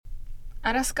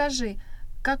А расскажи,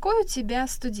 какой у тебя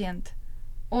студент?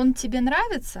 Он тебе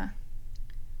нравится?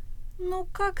 Ну,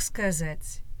 как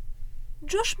сказать?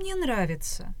 Джош мне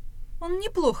нравится. Он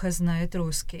неплохо знает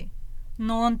русский.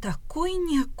 Но он такой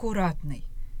неаккуратный.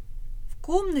 В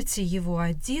комнате его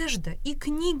одежда и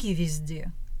книги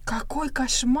везде. Какой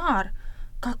кошмар!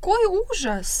 Какой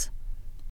ужас!